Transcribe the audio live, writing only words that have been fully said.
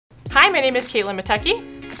Hi, my name is Caitlin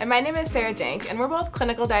Matecki. And my name is Sarah Jank, and we're both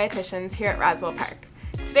clinical dietitians here at Roswell Park.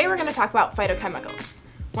 Today we're going to talk about phytochemicals.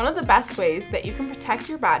 One of the best ways that you can protect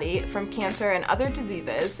your body from cancer and other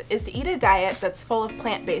diseases is to eat a diet that's full of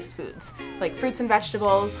plant-based foods, like fruits and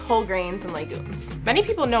vegetables, whole grains, and legumes. Many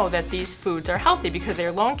people know that these foods are healthy because they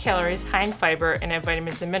are low in calories, high in fiber, and have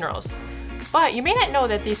vitamins and minerals. But you may not know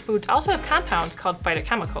that these foods also have compounds called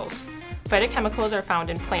phytochemicals. Phytochemicals are found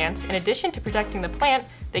in plants. In addition to protecting the plant,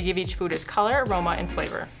 they give each food its color, aroma, and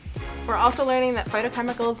flavor. We're also learning that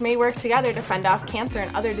phytochemicals may work together to fend off cancer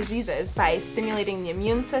and other diseases by stimulating the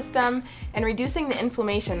immune system and reducing the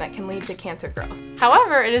inflammation that can lead to cancer growth.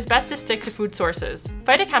 However, it is best to stick to food sources.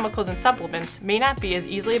 Phytochemicals in supplements may not be as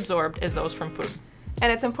easily absorbed as those from food.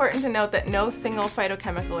 And it's important to note that no single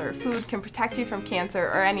phytochemical or food can protect you from cancer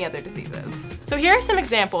or any other diseases. So here are some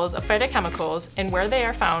examples of phytochemicals and where they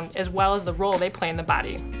are found, as well as the role they play in the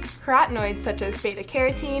body. Carotenoids such as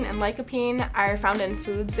beta-carotene and lycopene are found in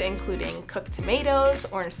foods including cooked tomatoes,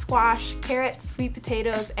 orange squash, carrots, sweet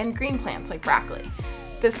potatoes, and green plants like broccoli.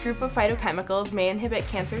 This group of phytochemicals may inhibit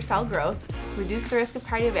cancer cell growth, reduce the risk of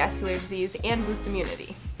cardiovascular disease, and boost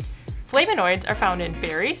immunity. Flavonoids are found in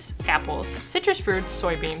berries, apples, citrus fruits,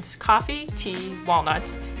 soybeans, coffee, tea,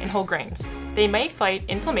 walnuts, and whole grains. They may fight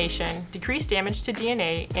inflammation, decrease damage to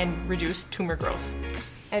DNA, and reduce tumor growth.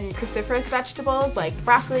 And cruciferous vegetables like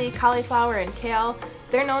broccoli, cauliflower, and kale,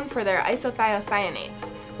 they're known for their ISOTHIOCYANATES,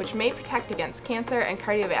 which may protect against cancer and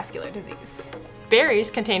cardiovascular disease.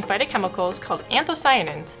 Berries contain phytochemicals called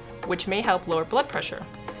ANTHOCYANINS, which may help lower blood pressure.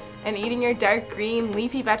 And eating your dark green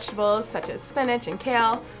leafy vegetables such as spinach and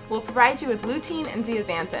kale will provide you with lutein and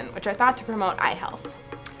zeaxanthin, which are thought to promote eye health.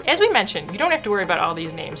 As we mentioned, you don't have to worry about all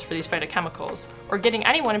these names for these phytochemicals, or getting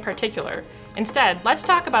any one in particular. Instead, let's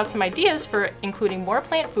talk about some ideas for including more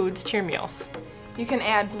plant foods to your meals. You can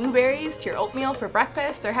add blueberries to your oatmeal for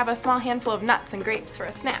breakfast, or have a small handful of nuts and grapes for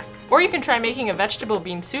a snack. Or you can try making a vegetable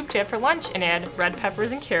bean soup to have for lunch and add red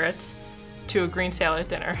peppers and carrots to a green salad at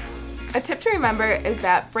dinner. A tip to remember is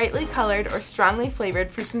that brightly colored or strongly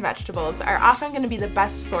flavored fruits and vegetables are often going to be the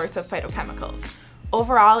best source of phytochemicals.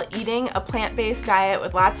 Overall, eating a plant-based diet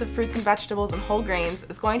with lots of fruits and vegetables and whole grains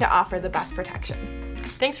is going to offer the best protection.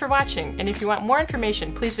 Thanks for watching, and if you want more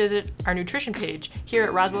information, please visit our nutrition page here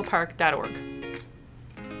at roswellpark.org.